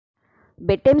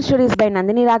బెట్టెం stories by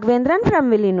Nandini Raghavendran from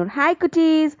Villianur. Hi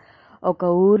cuties. ఒక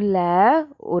ఊర్లో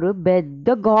ஒரு పెద్ద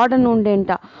గార్డెన్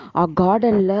ఉండేంట. ఆ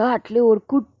గార్డెన్లో అట్లే ஒரு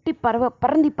కుట్టి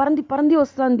పరంది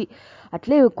వస్తుంది.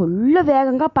 అట్లే కొల్ల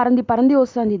వేగంగా పరంది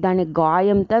వస్తుంది. దాని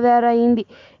గాయంతో వేరైంది.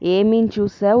 ఏమీని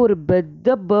చూసా ஒரு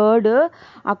పెద్ద బర్డ్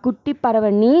ఆ కుట్టి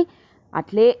పరవని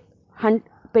అట్లే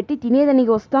పెట్టి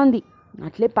తినేదానికి వస్తుంది.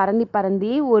 అట్లే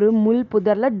పరంది ஒரு ముల్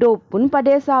పుదర్లో డోప్పుని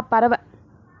పడేసా ఆ పరవ.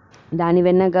 దాని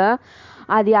వెన్నగా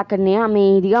అది అక్కడనే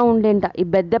అమేదిగా ఉండేంట. ఈ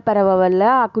పెద్ద పరవ వల్ల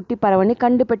ఆ కుట్టి పరవని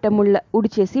కండు పెట్ట ముళ్ళ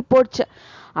ఉడిచేసి పోడ్చ.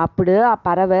 అప్పుడు ఆ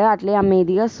పరవ అట్లే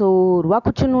అమేదిగా సోరువా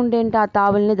కూర్చుని ఉండేంట. ఆ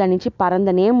తావల్ని దాని నుంచి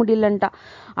పరందనే ముడిలంట.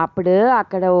 అప్పుడు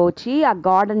అక్కడ వచ్చి ఆ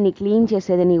గార్డెన్ని క్లీన్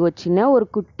చేసేదని వచ్చిన ఒక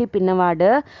కుట్టి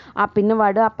పిన్నవాడు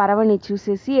ఆ పరవని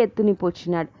చూసేసి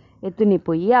ఎత్తుని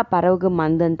పోయి ఆ పరవకు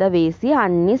మందంతా వేసి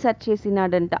అన్నీ సెట్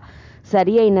చేసినాడంట.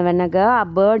 సరి అయిన వెనగా ఆ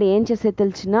బర్డ్ ఏం చేసే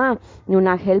తెలిసినా, నువ్వు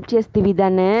నాకు హెల్ప్ చేస్తేవి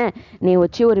దానే, నేను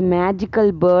వచ్చి ఒక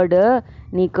మ్యాజికల్ బర్డ్,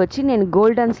 నీకు వచ్చి నేను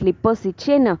గోల్డెన్ స్లిప్పర్స్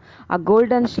ఇచ్చాను. ఆ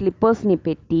గోల్డెన్ స్లిప్పర్స్ని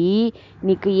పెట్టి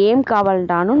నీకు ఏం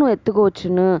కావాలంటానో నువ్వు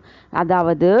ఎత్తుకోవచ్చును.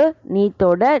 అదావదు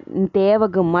నీతోడ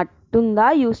தேவகு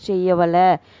மட்டும்தான் యూస్ చెయ్యవల,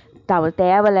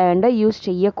 தேவలేండ యూస్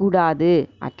చెయ్యకూడదు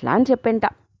అట్లా అని చెప్పంట.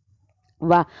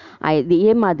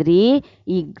 ఇదే మాదిరి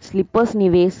ఈ స్లిప్పర్స్ని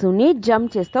వేసుని జంప్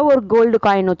చేస్తే ఒక గోల్డ్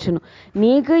కాయిన్ వచ్చును.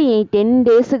 నీకు ఈ 10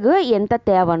 daysకు ఎంత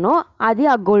తేవనో అది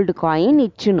ఆ గోల్డ్ కాయిన్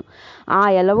ఇచ్చును. ఆ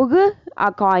ఎలవుగు ఆ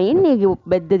కాయిన్ నీకు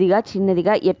పెద్దదిగా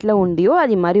చిన్నదిగా ఎట్లా ఉండియో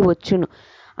అది మరి వచ్చును.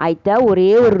 అయితే ఒరే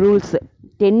ఒక రూల్స్,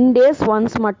 10 days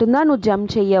వన్స్ మట్టుదా నువ్వు జంప్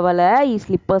చెయ్యవల ఈ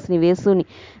స్లిప్పర్స్ని వేసుని.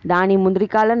 దాని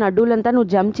ముందరికాల నడువులంతా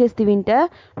నువ్వు జంప్ చేస్తే వింటే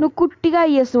నువ్వు కుట్టిగా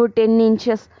అయ్యేసు 10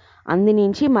 inches. అందు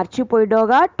నుంచి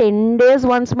మర్చిపోయిడోగా 10 days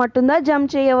వన్స్ మట్టుందా జంప్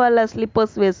చేయవాళ్ళ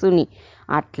స్లిప్పర్స్ వేసుని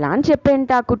అట్లా అని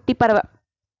చెప్పేంట ఆ కుట్టి పరవ.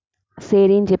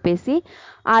 సరే అని చెప్పేసి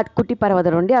ఆ కుట్టి పరవద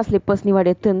నుండి ఆ స్లిప్పర్స్ని వాడు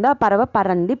ఎత్తుందా ఆ పరవ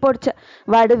పరంది పొడిచ.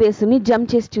 వాడు వేసుని జంప్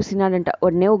చేసి చూసినాడంట.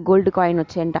 ఉడనే ఒక గోల్డ్ కాయిన్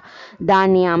వచ్చాయంట.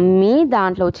 దాన్ని అమ్మి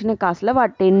దాంట్లో వచ్చిన కాసులో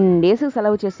వాడు 10 days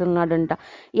సెలవు చేస్తున్నాడంట.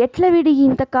 ఎట్లా వీడికి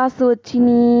ఇంత కాసు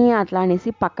వచ్చిని అట్లా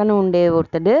అనేసి పక్కన ఉండే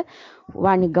ఒరుతాడు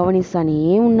వాడిని గమనిస్తానే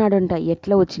ఉన్నాడంట.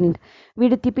 ఎట్లా వచ్చింది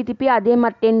వీడు తిప్పి అదే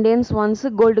మరి 10 days once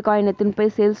gold coin ఎత్తునిపై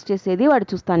sales చేసేది వాడు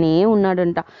చూస్తానే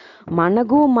ఉన్నాడంట.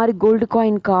 మనకు మరి గోల్డ్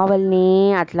కాయిన్ కావాలనే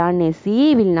అట్లా అనేసి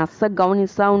వీళ్ళని అస్సలు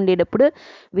గమనిస్తూ ఉండేటప్పుడు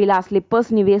వీళ్ళు ఆ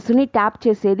స్లిప్పర్స్ని వేసుని ట్యాప్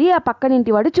చేసేది ఆ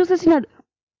పక్కనింటి వాడు చూసేసినాడు.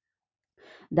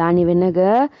 దాని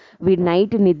వెనగా వీడు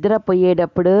నైట్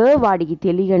నిద్రపోయేటప్పుడు వాడికి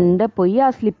తెలియకుండా పోయి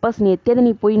ఆ స్లిప్పర్స్ని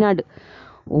ఎత్తేదని పోయినాడు.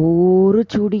 ఊరు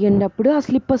చూడియండప్పుడు ఆ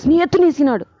స్లిప్పర్స్ని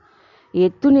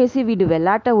ఎత్తునేసి వీడు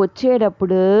వెలాట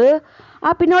వచ్చేటప్పుడు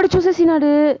ఆ పిన్నోడు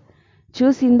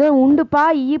చూసిందో ఉండుపా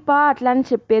ఇయ్యిపా అట్లా అని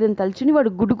చెప్పారని తలుచుని వాడు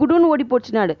గుడుగుడుని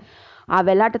ఓడిపోచ్చినాడు. ఆ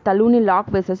వెలాట తలుని లాక్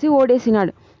వేసేసి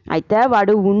ఓడేసినాడు. అయితే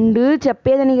వాడు ఉండు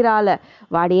చెప్పేదానికి రాలే.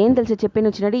 వాడు ఏం తెలిసి చెప్పేని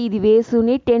వచ్చినాడు, ఇది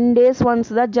వేసుని 10 days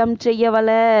వన్స్ దా జంప్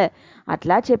చెయ్యవలే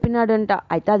అట్లా చెప్పినాడంట.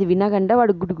 అయితే అది వినగంట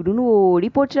వాడు గుడుగుడును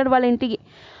ఓడిపోచ్చినాడు వాళ్ళ ఇంటికి.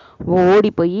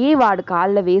 ఓడిపోయి వాడు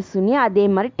కాళ్ళ వేసుని అదే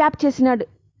మరి ట్యాప్ చేసినాడు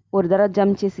ఒక ధర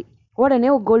జంప్ చేసి. ఓడనే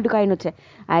ఒక గోల్డ్ కాయిన్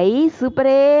వచ్చాయి.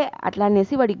 సూపరే అట్లా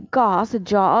అనేసి వాడు ఇంకా ఆశ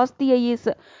జాస్తి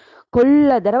అయ్యేసి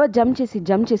కొల్ల ధరవ జంప్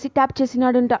చేసి ట్యాప్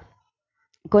చేసినాడంట.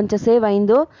 కొంచెం సేవ్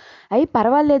అయిందో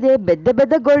పర్వాలేదే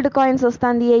పెద్ద గోల్డ్ కాయిన్స్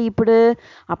వస్తుంది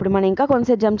అప్పుడు మనం ఇంకా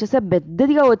కొంచెంసేపు జంప్ చేస్తే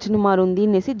పెద్దదిగా వచ్చిన మారుంది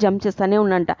అనేసి జంప్ చేస్తానే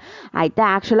ఉన్నంట. అయితే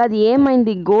యాక్చువల్ అది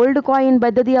ఏమైంది, గోల్డ్ కాయిన్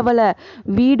పెద్దది అవ్వలే,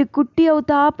 వీడు కుట్టి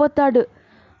అవుతా పోతాడు.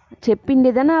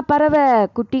 చెప్పిండేదనా పరవ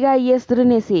కుట్టిగా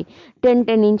అయ్యేస్తునేసి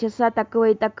 10 inches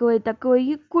తక్కువై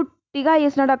కుట్టిగా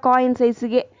వేసినాడు ఆ కాయిన్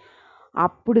సైజుగే.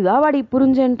 అప్పుడుగా వాడి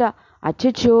పురుంజంట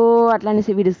అచ్చచ్చో అట్లా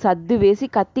అనేసి వీడు సర్దు వేసి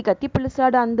కత్తి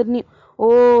పిలుస్తాడు అందరినీ.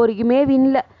 ఓరిగిమే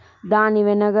వినలే. దాని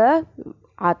వెనగా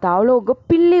ఆ తావులో ఒక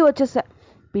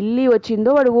పిల్లి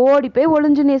వచ్చిందో వాడు ఓడిపోయి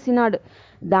ఒళుంజునేసినాడు.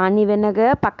 దాని వెనగా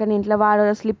పక్కన ఇంట్లో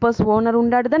వాడు స్లిప్పర్స్ ఓనర్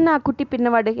ఉన్నాడు దాన్ని ఆ కుట్టి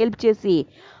పిన్నవాడు హెల్ప్ చేసి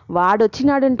వాడు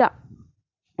వచ్చినాడంట.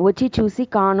 వచ్చి చూసి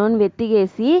కానోని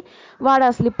వెతికేసి వాడు ఆ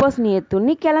స్లిప్పర్స్ని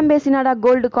ఎత్తుని కెలంబేసినాడు ఆ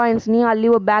గోల్డ్ కాయిన్స్ని అల్లి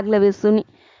ఓ బ్యాగ్లో వేసుని.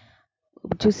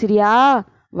 చూసిరియా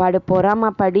వాడు పొరామ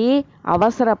పడి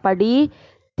అవసరపడి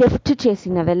థెఫ్ట్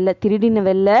తిరిడిన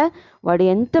వెళ్ళ వాడు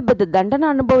ఎంత పెద్ద దండన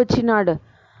అనుభవించినాడు.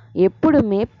 ఎప్పుడు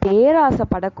పేరాస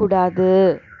పడకూడదు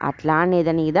అట్లా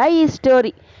అనేదని ఇదా ఈ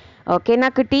స్టోరీ. ఓకేనా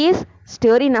కుటీస్,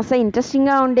 స్టోరీ నస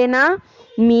ఇంట్రెస్టింగ్గా ఉండేనా?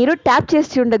 మీరు ట్యాప్ చేసి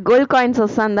చూడండి గోల్డ్ కాయిన్స్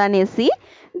వస్తుందా అనేసి.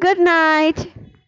 Good night.